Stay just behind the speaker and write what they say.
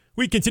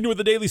We continue with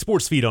the Daily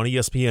Sports Feed on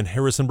ESPN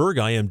Harrisonburg.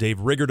 I am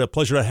Dave Riggert. A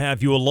pleasure to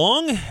have you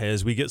along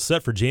as we get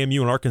set for JMU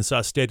and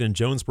Arkansas State and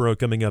Jonesboro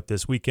coming up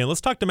this weekend.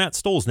 Let's talk to Matt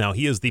Stoles now.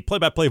 He is the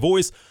play-by-play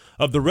voice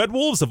of the Red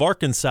Wolves of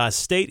Arkansas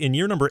State in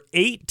year number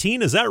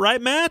 18. Is that right,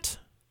 Matt?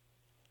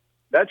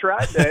 That's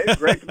right, Dave.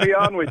 Great to be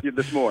on with you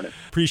this morning.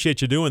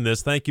 Appreciate you doing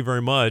this. Thank you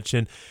very much.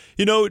 And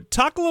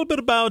talk a little bit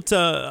about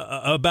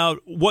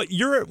what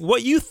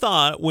you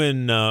thought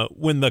when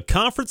the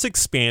conference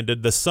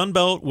expanded. The Sun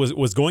Belt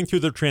was going through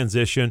the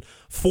transition.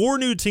 4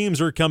 new teams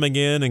are coming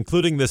in,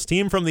 including this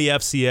team from the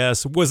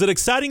FCS. Was it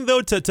exciting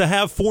though to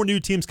have 4 new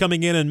teams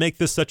coming in and make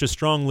this such a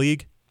strong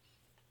league?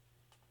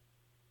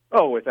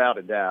 Oh, without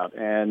a doubt.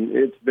 And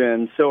it's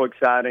been so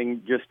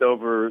exciting just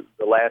over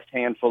the last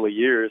handful of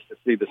years to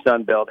see the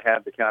Sun Belt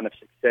have the kind of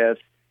success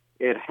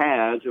it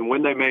has. And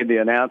when they made the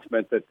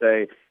announcement that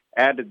they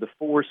added the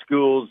 4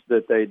 schools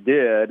that they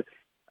did,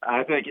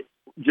 I think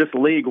just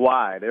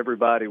league-wide,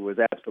 everybody was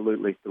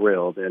absolutely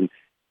thrilled. And,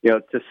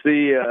 to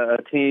see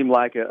a team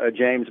like a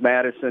James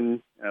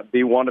Madison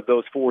be one of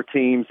those 4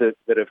 teams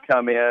that have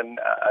come in,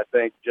 I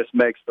think just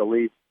makes the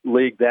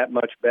league that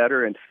much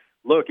better. And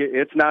look,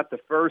 it's not the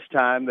first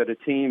time that a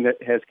team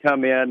that has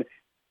come in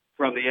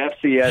from the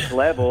FCS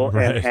level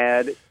right. and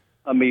had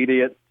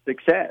immediate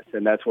success,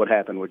 and that's what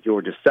happened with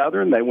Georgia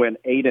Southern. They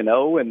went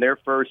 8-0 in their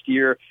first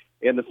year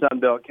in the Sun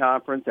Belt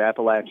Conference.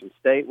 Appalachian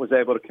State was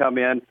able to come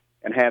in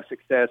and have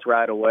success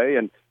right away,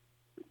 and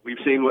we've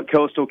seen what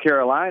Coastal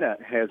Carolina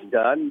has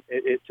done.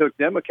 It took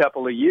them a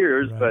couple of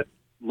years, right. But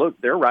look,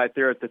 they're right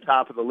there at the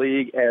top of the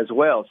league as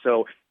well.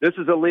 So this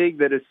is a league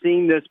that has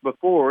seen this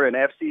before. An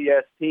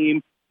FCS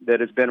team that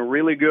has been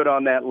really good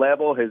on that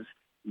level has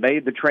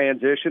made the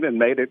transition and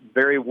made it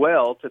very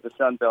well to the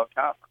Sun Belt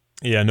Conference.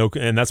 Yeah,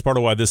 and that's part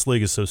of why this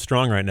league is so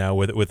strong right now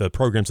with the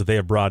programs that they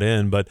have brought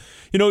in. But,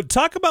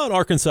 talk about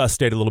Arkansas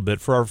State a little bit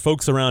for our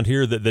folks around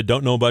here that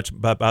don't know much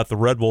about the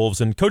Red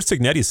Wolves. And Coach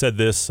Cignetti said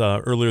this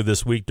earlier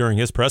this week during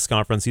his press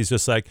conference. He's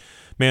just like,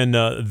 man,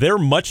 they're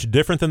much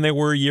different than they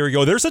were a year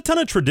ago. There's a ton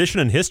of tradition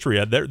and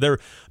history. There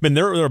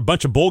are a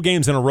bunch of bowl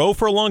games in a row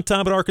for a long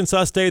time at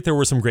Arkansas State. There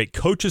were some great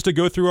coaches to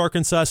go through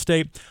Arkansas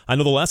State. I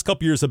know the last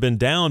couple years have been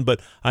down,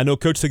 but I know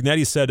Coach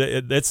Cignetti said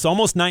it's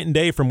almost night and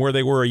day from where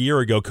they were a year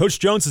ago. Coach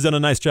Jones has done a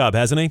nice job,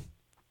 hasn't he?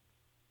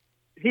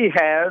 He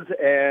has,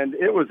 and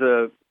it was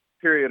a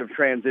period of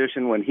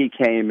transition when he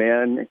came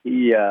in.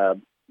 He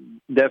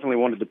definitely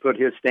wanted to put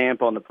his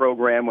stamp on the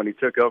program when he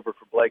took over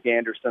for Blake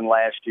Anderson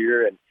last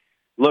year. And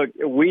look,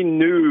 we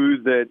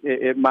knew that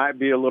it might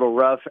be a little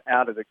rough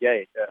out of the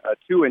gate. A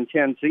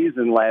 2-10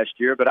 season last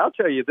year, but I'll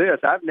tell you this,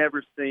 I've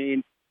never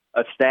seen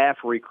a staff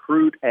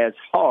recruit as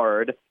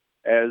hard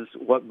as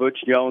what Butch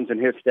Jones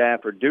and his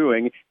staff are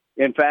doing.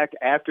 In fact,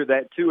 after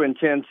that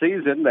 2-10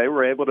 season, they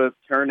were able to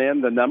turn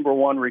in the number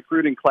 1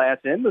 recruiting class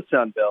in the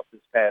Sun Belt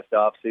this past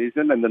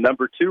offseason and the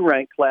number 2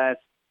 ranked class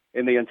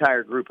in the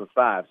entire group of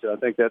 5. So I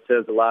think that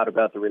says a lot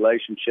about the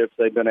relationships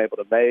they've been able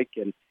to make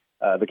and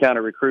the kind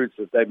of recruits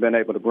that they've been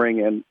able to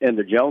bring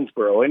into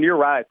Jonesboro. And you're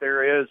right,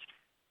 there is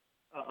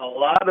a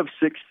lot of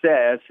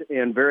success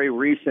in very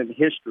recent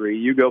history.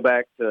 You go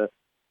back to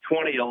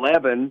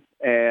 2011,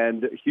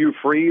 and Hugh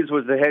Freeze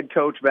was the head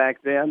coach back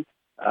then.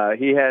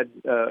 He had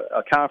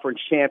a conference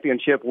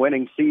championship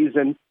winning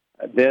season,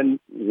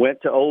 then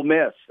went to Ole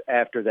Miss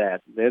after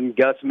that. Then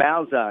Gus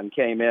Malzahn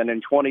came in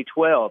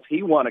 2012.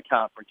 He won a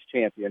conference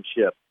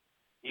championship.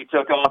 He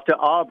took off to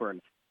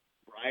Auburn.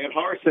 Brian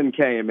Harsin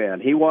came in.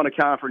 He won a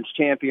conference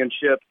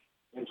championship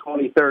in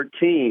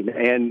 2013,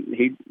 and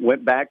he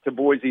went back to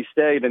Boise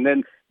State. And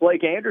then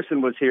Blake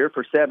Anderson was here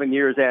for 7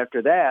 years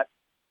after that.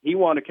 He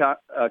won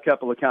a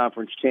couple of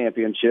conference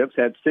championships,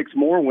 had 6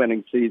 more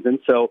winning seasons.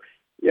 So,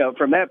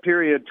 from that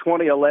period,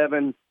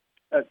 2011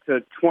 to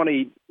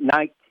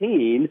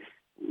 2019,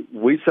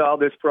 we saw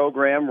this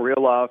program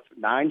reel off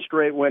 9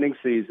 straight winning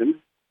seasons,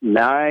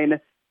 9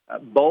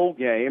 bowl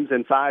games,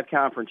 and 5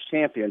 conference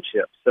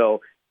championships.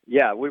 So,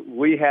 yeah,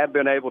 we have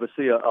been able to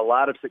see a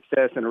lot of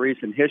success in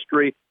recent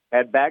history,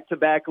 had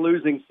back-to-back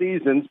losing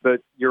seasons,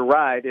 but you're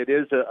right, it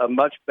is a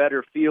much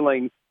better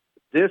feeling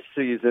this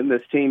season.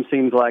 This team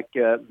seems like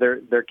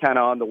they're kind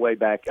of on the way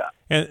back up.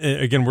 And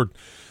again, we're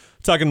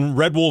talking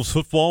Red Wolves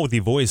football with the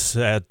voice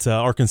at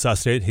Arkansas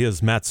State. He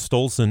is Matt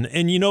Stolzen.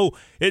 And,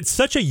 it's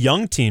such a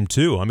young team,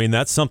 too. I mean,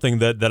 that's something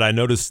that I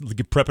noticed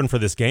prepping for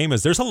this game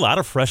is there's a lot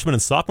of freshmen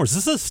and sophomores.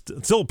 This is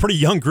still a pretty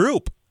young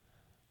group.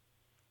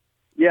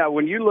 Yeah,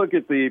 when you look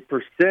at the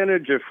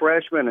percentage of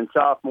freshmen and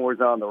sophomores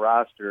on the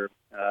roster,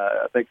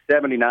 I think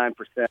 79%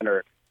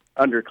 are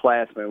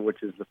underclassmen,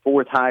 which is the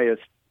 4th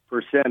highest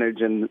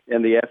percentage in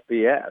the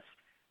FBS.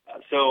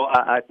 So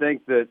I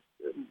think that,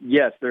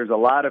 yes, there's a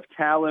lot of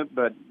talent,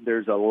 but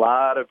there's a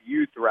lot of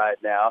youth right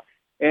now.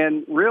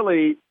 And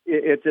really,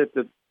 it's at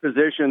the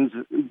positions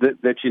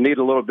that you need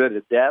a little bit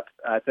of depth.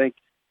 I think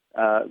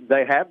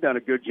they have done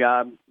a good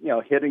job,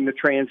 hitting the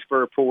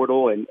transfer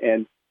portal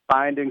and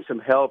finding some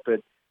help at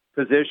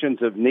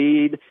positions of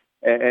need.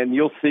 And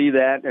you'll see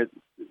that at,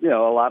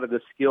 a lot of the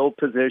skilled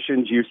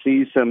positions. You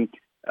see some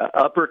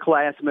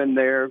upperclassmen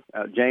there.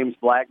 James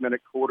Blackman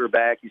at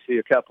quarterback. You see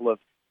a couple of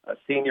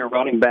senior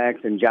running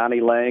backs in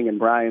Johnny Lang and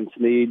Brian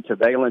Sneed.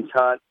 Tavalence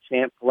Hunt,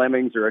 Champ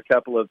Flemings are a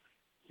couple of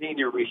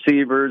senior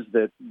receivers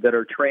that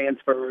are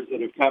transfers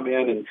that have come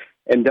in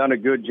and done a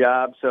good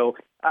job. So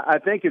I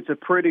think it's a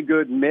pretty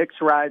good mix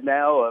right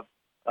now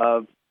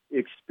of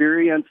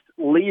experienced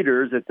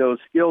leaders at those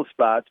skill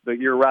spots. But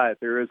you're right,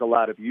 there is a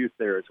lot of youth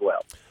there as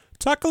well.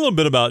 Talk a little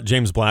bit about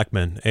James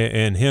Blackman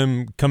and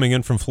him coming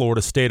in from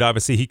Florida State.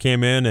 Obviously, he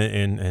came in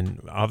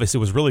and obviously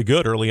was really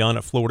good early on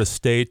at Florida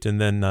State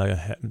and then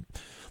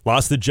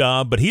lost the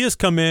job. But he has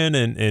come in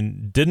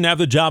and didn't have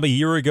the job a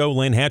year ago.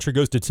 Lane Hatcher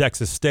goes to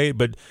Texas State,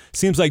 but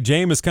seems like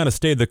James has kind of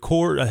stayed the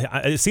core.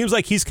 It seems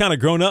like he's kind of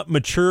grown up,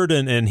 matured,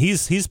 and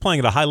he's playing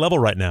at a high level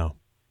right now.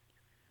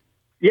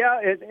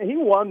 Yeah, he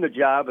won the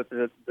job at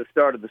the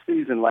start of the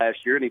season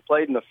last year, and he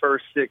played in the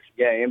first 6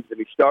 games, and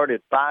he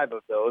started 5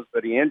 of those,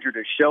 but he injured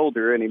his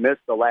shoulder, and he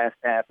missed the last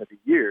half of the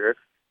year.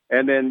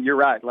 And then, you're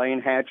right, Lane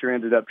Hatcher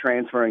ended up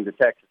transferring to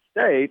Texas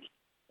State,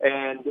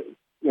 and,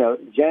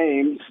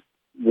 James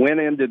went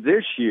into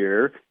this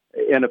year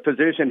in a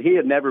position he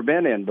had never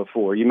been in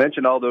before. You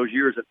mentioned all those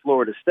years at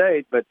Florida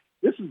State, but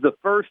this is the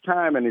first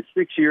time in his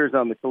 6 years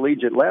on the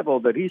collegiate level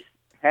that he's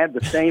had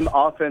the same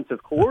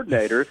offensive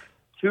coordinator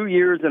 2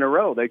 years in a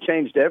row. They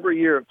changed every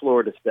year at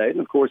Florida State. And,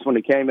 of course, when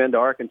he came into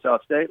Arkansas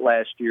State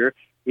last year,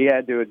 he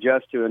had to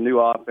adjust to a new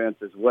offense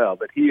as well.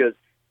 But he is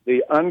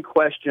the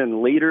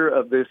unquestioned leader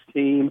of this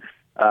team,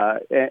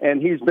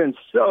 and he's been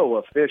so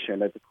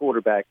efficient at the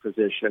quarterback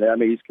position. I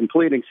mean, he's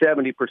completing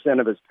 70%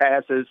 of his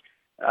passes.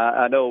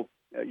 I know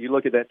you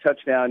look at that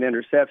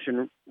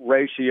touchdown-interception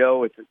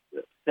ratio, it's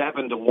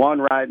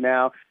 7-1 right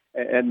now,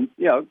 and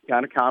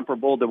kind of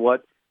comparable to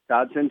what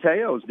Todd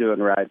Centeio's doing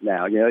right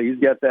now. He's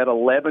got that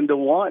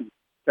 11-1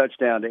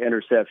 touchdown to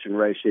interception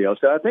ratio.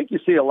 So I think you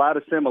see a lot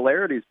of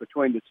similarities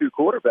between the two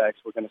quarterbacks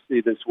we're going to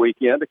see this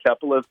weekend. A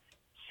couple of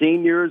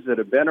seniors that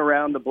have been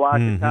around the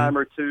block a time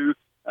or two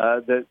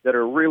that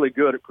are really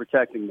good at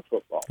protecting the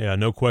football. Yeah,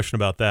 no question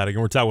about that.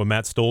 Again, we're talking with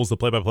Matt Stoles, the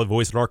play-by-play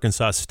voice at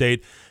Arkansas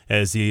State,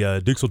 as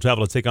the Dukes will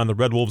travel to take on the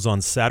Red Wolves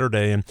on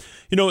Saturday. And,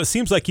 it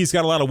seems like he's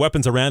got a lot of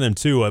weapons around him,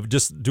 too, of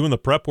just doing the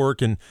prep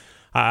work. And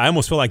I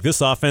almost feel like this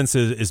offense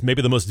is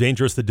maybe the most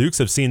dangerous the Dukes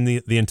have seen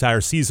the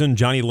entire season.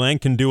 Johnny Lang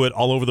can do it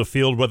all over the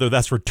field, whether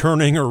that's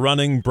returning or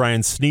running.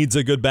 Brian Sneed's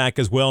a good back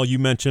as well. You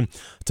mentioned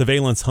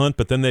Tavalence Hunt,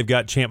 but then they've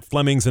got Champ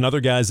Flemings and other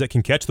guys that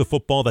can catch the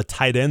football. The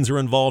tight ends are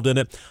involved in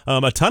it.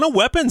 A ton of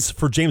weapons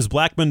for James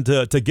Blackman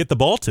to get the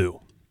ball to.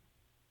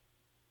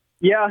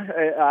 Yeah,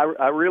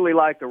 I really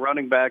like the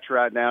running backs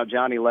right now.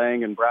 Johnny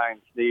Lang and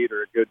Brian Sneed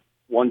are a good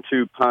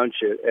 1-2 punch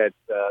at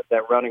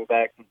that running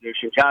back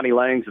position. Johnny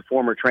Lang's a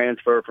former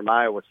transfer from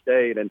Iowa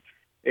State, and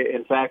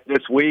in fact,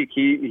 this week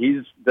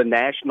he's the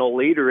national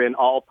leader in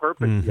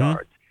all-purpose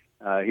yards.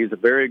 He's a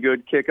very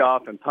good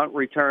kickoff and punt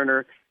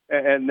returner,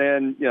 and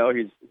then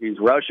he's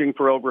rushing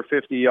for over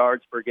 50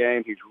 yards per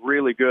game. He's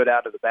really good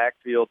out of the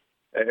backfield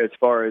as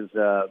far as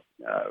the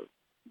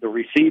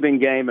receiving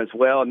game as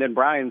well. And then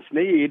Brian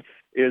Sneed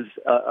is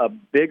a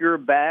bigger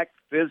back,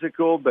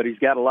 physical, but he's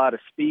got a lot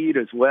of speed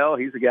as well.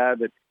 He's a guy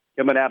that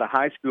coming out of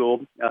high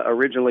school,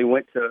 originally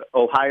went to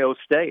Ohio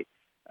State.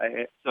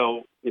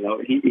 So,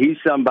 he's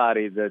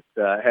somebody that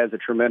has a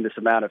tremendous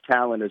amount of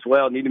talent as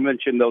well. Need to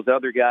mention those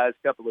other guys,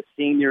 a couple of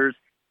seniors.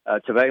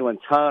 Tavalence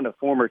Hunt, a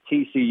former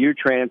TCU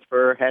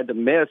transfer, had to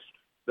miss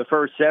the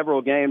first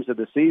several games of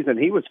the season.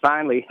 He was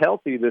finally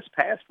healthy this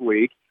past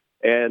week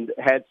and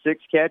had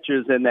 6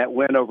 catches in that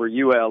win over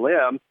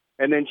ULM.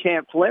 And then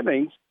Champ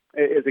Flemings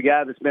is a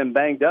guy that's been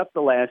banged up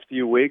the last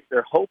few weeks.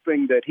 They're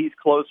hoping that he's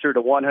closer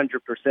to 100%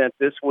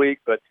 this week,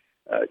 but,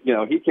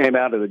 he came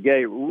out of the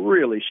gate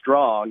really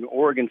strong.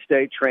 Oregon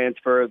State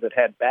transfer that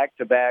had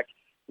back-to-back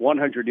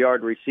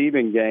 100-yard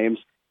receiving games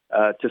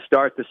to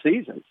start the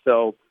season.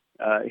 So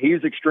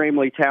he's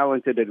extremely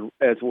talented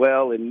as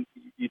well. And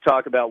you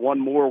talk about one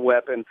more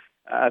weapon.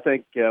 I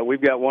think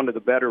we've got one of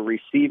the better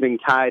receiving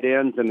tight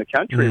ends in the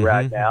country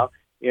right now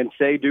in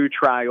Seydou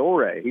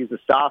Traore. He's a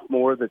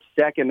sophomore that's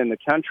second in the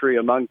country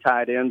among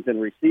tight ends in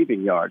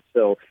receiving yards.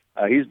 So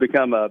he's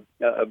become a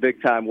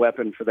big-time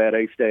weapon for that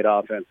A-State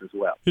offense as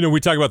well.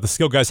 We talk about the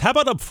skill guys. How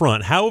about up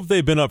front? How have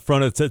they been up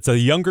front? It's a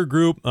younger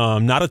group,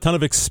 not a ton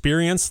of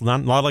experience,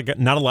 not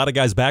a lot of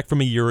guys back from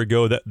a year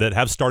ago that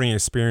have starting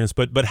experience.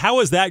 But how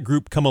has that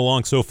group come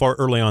along so far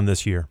early on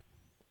this year?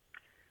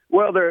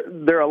 Well,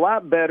 they're a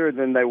lot better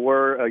than they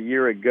were a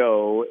year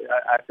ago.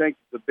 I think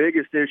the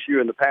biggest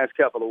issue in the past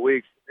couple of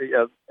weeks,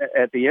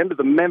 at the end of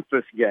the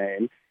Memphis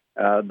game,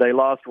 they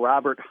lost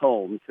Robert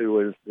Holmes, who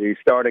was the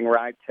starting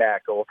right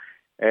tackle,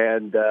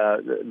 and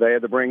they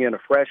had to bring in a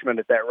freshman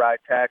at that right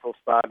tackle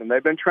spot. And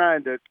they've been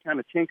trying to kind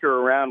of tinker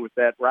around with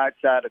that right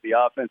side of the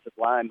offensive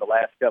line the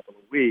last couple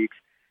of weeks.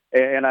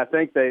 And I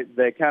think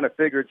they kind of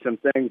figured some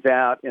things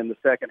out in the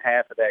second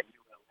half of that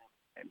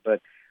game.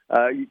 But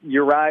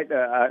you're right.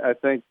 I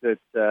think that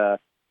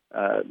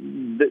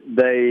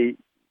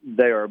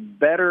they are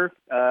better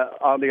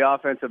on the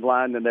offensive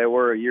line than they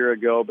were a year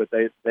ago, but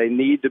they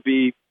need to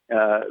be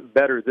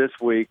better this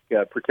week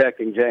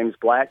protecting James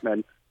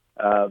Blackman.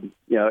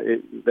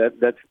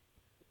 That's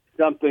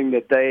something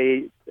that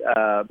they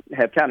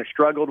have kind of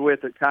struggled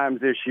with at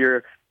times this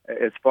year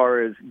as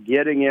far as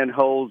getting in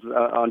holes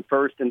on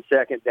first and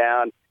second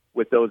down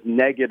with those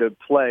negative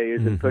plays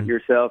and put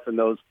yourself in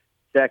those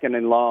second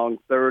and long,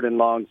 third and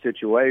long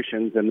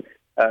situations. And,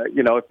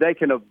 if they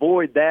can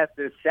avoid that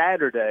this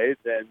Saturday,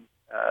 then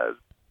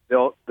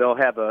they'll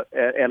have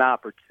an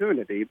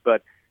opportunity.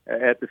 But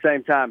at the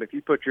same time, if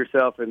you put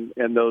yourself in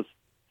those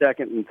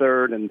second and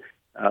third and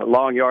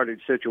long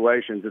yardage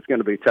situations, it's going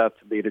to be tough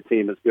to beat a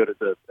team as good as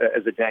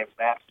a James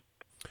Madison.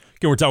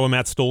 Again, we're talking with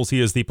Matt Stoles. He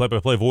is the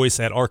play-by-play voice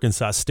at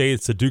Arkansas State.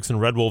 It's the Dukes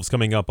and Red Wolves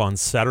coming up on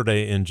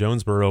Saturday in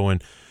Jonesboro.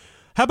 And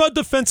how about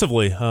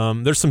defensively?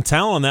 There's some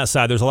talent on that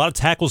side. There's a lot of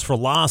tackles for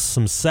loss,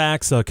 some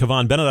sacks.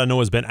 Kevon Bennett, I know,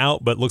 has been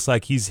out, but looks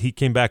like he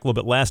came back a little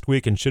bit last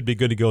week and should be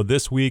good to go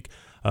this week.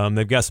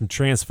 They've got some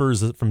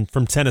transfers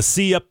from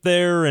Tennessee up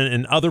there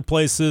and other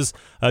places.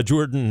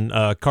 Jordan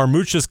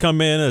Carmouche has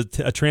come in,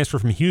 a transfer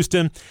from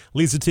Houston,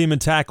 leads the team in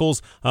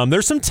tackles.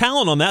 There's some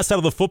talent on that side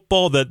of the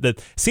football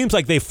that seems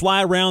like they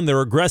fly around, they're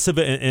aggressive,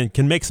 and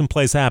can make some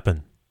plays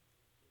happen.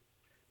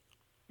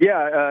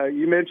 Yeah,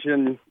 you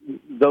mentioned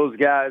those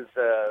guys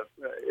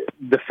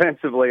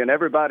defensively, and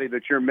everybody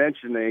that you're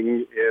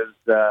mentioning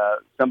is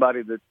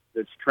somebody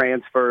that's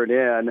transferred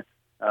in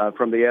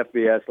from the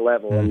FBS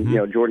level. And,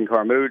 Jordan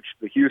Carmouche,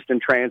 the Houston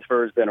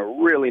transfer, has been a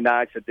really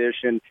nice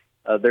addition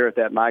there at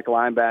that Mike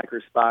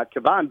linebacker spot.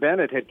 Kevon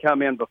Bennett had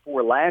come in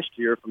before last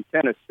year from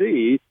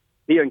Tennessee.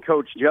 He and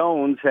Coach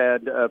Jones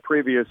had a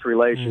previous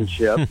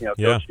relationship.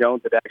 Coach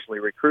Jones had actually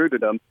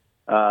recruited him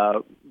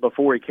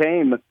before he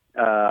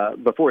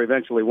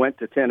eventually went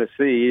to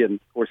Tennessee. And,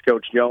 of course,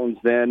 Coach Jones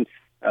then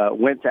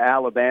went to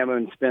Alabama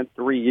and spent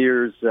 3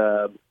 years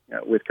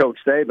with Coach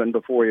Saban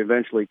before he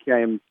eventually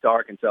came to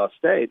Arkansas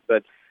State.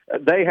 But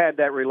they had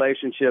that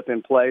relationship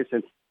in place.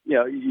 And,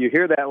 you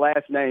hear that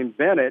last name,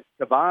 Bennett.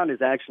 Kevon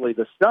is actually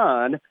the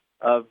son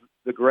of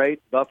the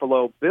great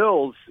Buffalo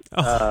Bills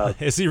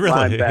is he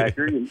really?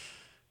 Linebacker.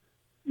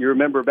 You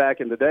remember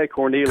back in the day,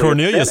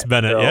 Cornelius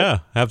Bennett. Yeah,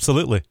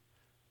 absolutely.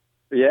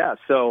 Yeah,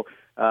 so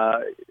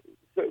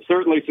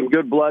certainly some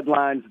good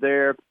bloodlines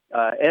there.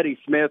 Eddie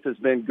Smith has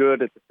been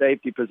good at the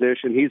safety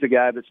position. He's a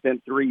guy that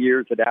spent 3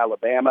 years at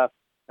Alabama,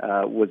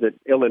 was at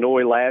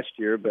Illinois last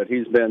year, but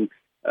he's been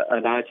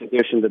a nice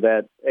addition to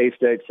that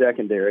A-State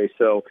secondary.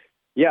 So,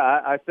 yeah,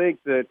 I think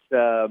that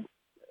a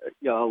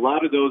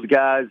lot of those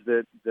guys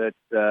that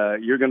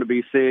you're going to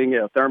be seeing,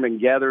 Thurman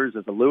Geathers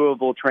is a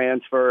Louisville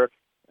transfer.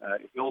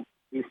 He'll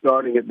be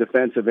starting at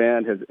defensive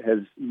end, has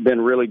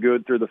been really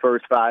good through the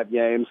first 5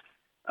 games.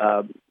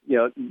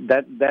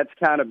 That's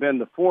kind of been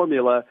the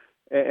formula.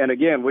 And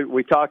again,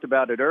 we talked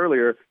about it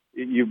earlier.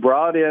 You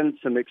brought in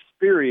some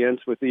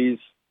experience with these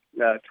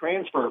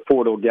transfer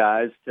portal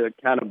guys to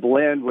kind of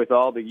blend with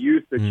all the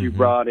youth that you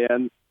brought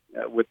in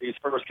with these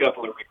first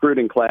couple of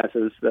recruiting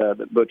classes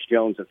that Butch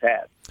Jones has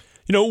had.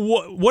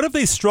 What have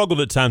they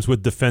struggled at times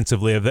with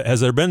defensively?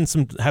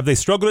 Have they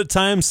struggled at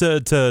times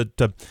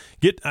to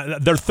get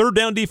their third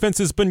down defense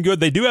has been good?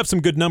 They do have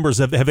some good numbers.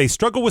 Have they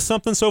struggled with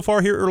something so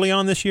far here early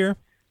on this year?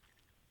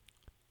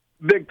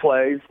 Big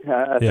plays.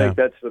 I think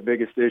that's the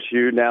biggest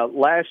issue. Now,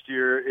 last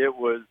year it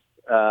was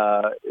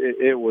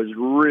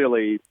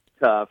really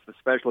tough,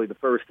 especially the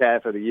first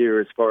half of the year,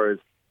 as far as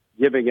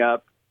giving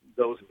up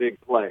those big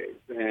plays,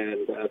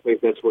 and I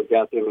think that's what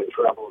got them in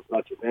trouble as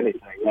much as anything.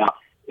 Now,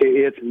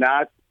 it's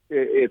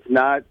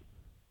not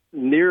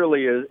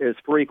nearly as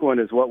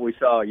frequent as what we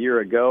saw a year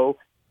ago,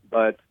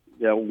 but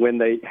when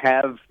they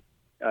have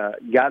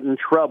gotten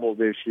trouble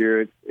this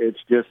year, it's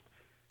just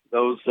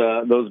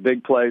those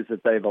big plays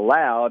that they've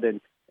allowed,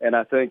 and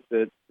I think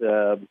that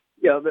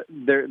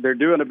they're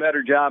doing a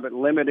better job at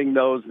limiting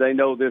those. They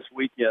know this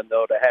weekend,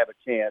 though, to have a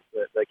chance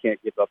that they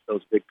can't give up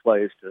those big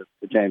plays to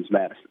James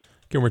Madison.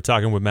 Again, we're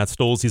talking with Matt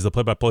Stoles. He's the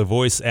play-by-play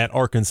voice at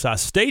Arkansas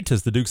State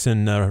as the Dukes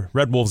and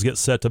Red Wolves get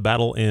set to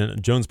battle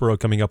in Jonesboro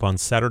coming up on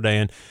Saturday.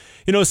 And,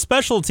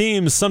 special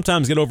teams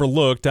sometimes get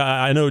overlooked.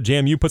 I know,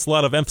 Jam, you puts a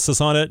lot of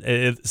emphasis on it.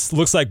 It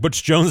looks like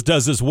Butch Jones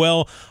does as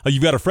well.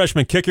 You've got a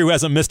freshman kicker who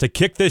hasn't missed a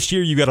kick this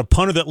year. You've got a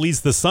punter that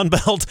leads the Sun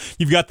Belt.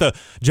 You've got the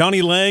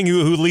Johnny Lang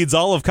who leads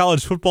all of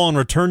college football in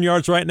return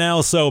yards right now.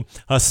 So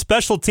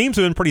special teams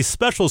have been pretty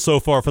special so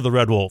far for the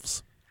Red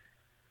Wolves.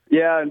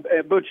 Yeah, and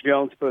Butch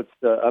Jones puts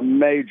a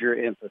major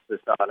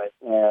emphasis on it,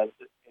 and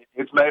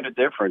it's made a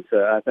difference.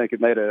 I think it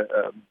made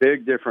a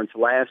big difference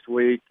last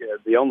week.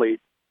 The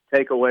only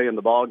takeaway in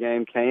the ball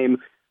game came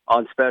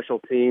on special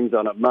teams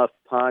on a muff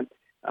punt.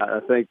 I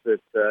think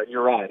that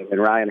you're right. I mean,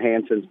 Ryan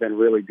Hansen's been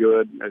really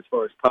good as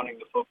far as punting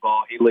the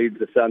football. He leads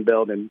the Sun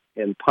Belt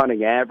in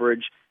punting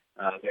average.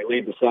 They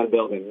lead the Sun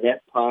Belt in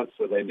net punts,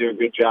 so they do a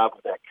good job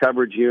with that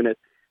coverage unit.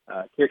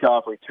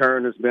 Kickoff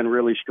return has been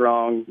really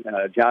strong.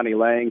 Johnny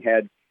Lang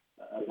had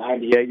a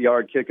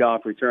 98-yard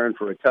kickoff return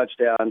for a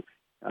touchdown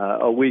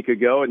a week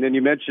ago. And then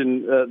you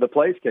mentioned the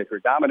place kicker.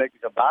 Dominic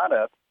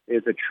Zabata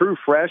is a true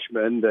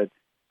freshman that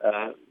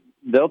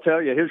they'll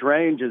tell you his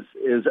range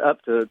is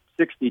up to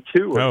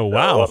 62. Oh,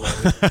 wow.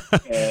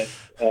 And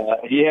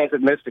he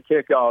hasn't missed a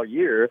kick all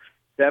year,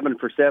 7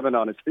 for 7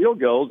 on his field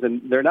goals,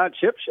 and they're not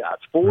chip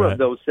shots. 4 of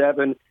those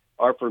 7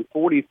 are from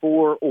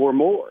 44 or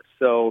more.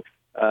 So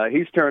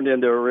he's turned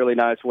into a really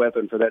nice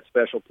weapon for that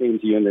special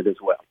teams unit as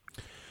well.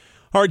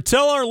 All right,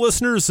 tell our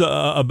listeners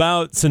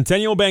about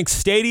Centennial Bank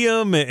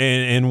Stadium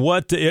and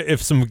what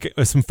if some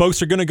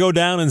folks are going to go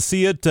down and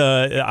see it.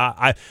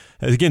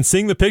 Again,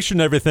 seeing the picture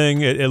and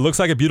everything, it looks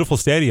like a beautiful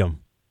stadium.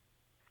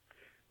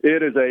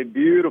 It is a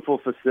beautiful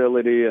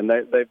facility, and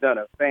they've done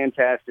a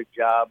fantastic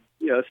job.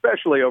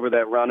 Especially over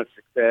that run of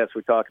success.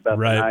 We talk about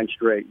the 9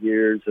 straight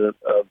years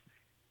of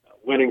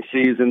winning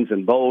seasons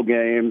and bowl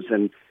games,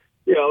 and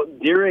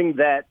during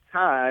that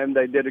time,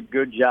 they did a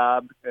good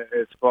job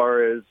as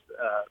far as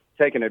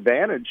taking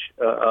advantage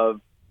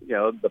of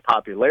the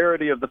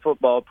popularity of the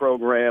football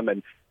program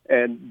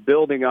and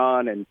building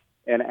on and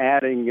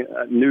adding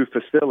new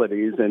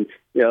facilities. And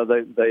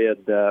they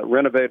had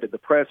renovated the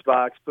press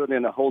box, put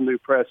in a whole new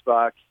press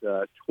box,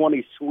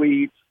 20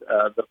 suites.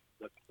 The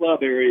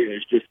club area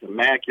is just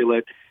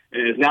immaculate,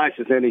 and as nice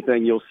as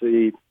anything you'll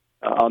see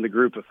on the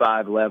Group of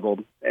 5 level.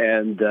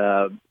 And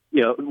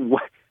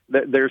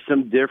there's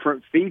some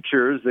different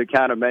features that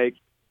kind of make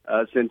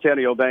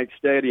Centennial Bank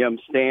Stadium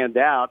stand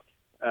out.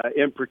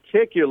 In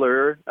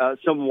particular,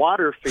 some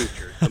water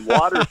features, some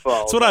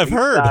waterfalls. That's what I've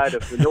heard. Side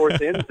of the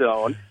north end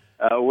zone,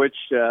 which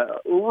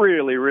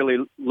really, really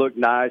look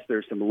nice.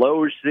 There's some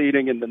loge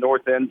seating in the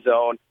north end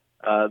zone.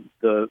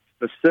 The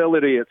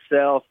facility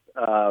itself,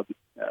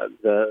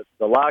 the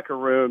locker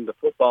room, the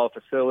football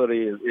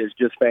facility is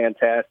just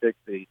fantastic.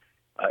 The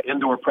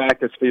indoor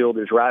practice field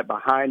is right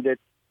behind it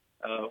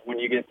when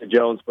you get to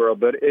Jonesboro.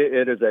 But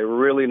it is a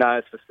really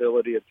nice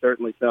facility. It's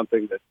certainly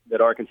something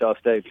that Arkansas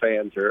State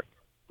fans are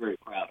very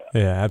proud of.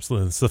 Yeah,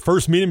 absolutely. It's the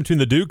first meeting between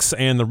the Dukes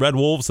and the Red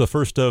Wolves, the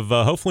first of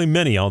hopefully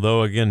many,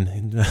 although,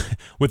 again,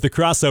 with the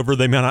crossover,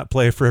 they may not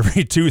play for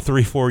every 2,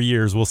 3, 4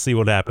 years. We'll see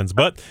what happens.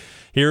 But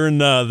here in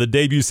the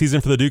debut season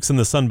for the Dukes in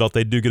the Sun Belt,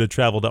 they do get to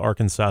travel to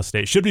Arkansas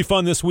State. Should be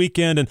fun this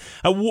weekend. And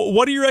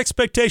what are your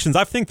expectations?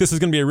 I think this is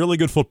going to be a really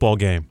good football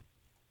game.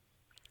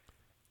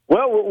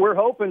 Well, we're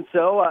hoping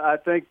so. I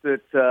think that,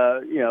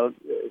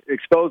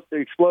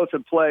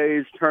 explosive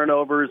plays,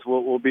 turnovers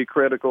will be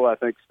critical. I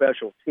think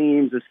special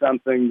teams is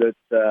something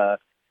that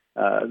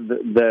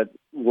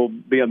will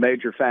be a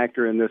major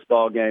factor in this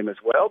ball game as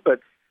well. But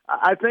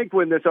I think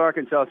when this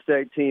Arkansas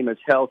State team is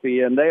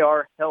healthy, and they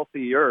are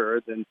healthier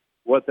than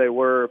what they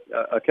were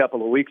a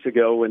couple of weeks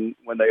ago when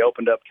they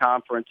opened up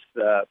conference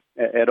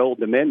at Old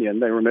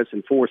Dominion, they were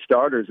missing 4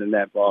 starters in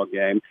that ball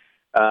game.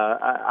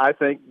 I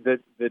think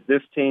that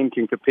this team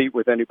can compete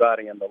with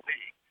anybody in the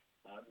league.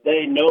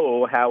 They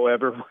know,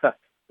 however,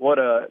 what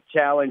a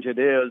challenge it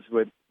is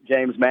with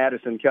James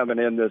Madison coming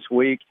in this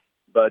week.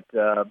 But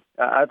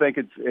I think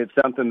it's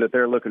something that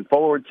they're looking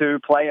forward to,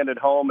 playing at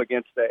home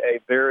against a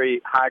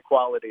very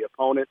high-quality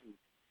opponent.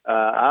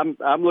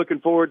 I'm looking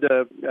forward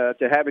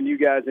to having you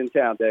guys in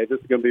town, Dave.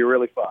 This is going to be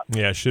really fun.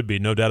 Yeah, it should be.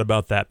 No doubt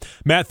about that.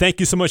 Matt, thank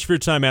you so much for your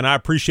time, man. I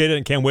appreciate it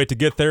and can't wait to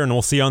get there, and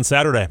we'll see you on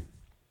Saturday.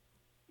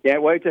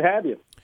 Can't wait to have you.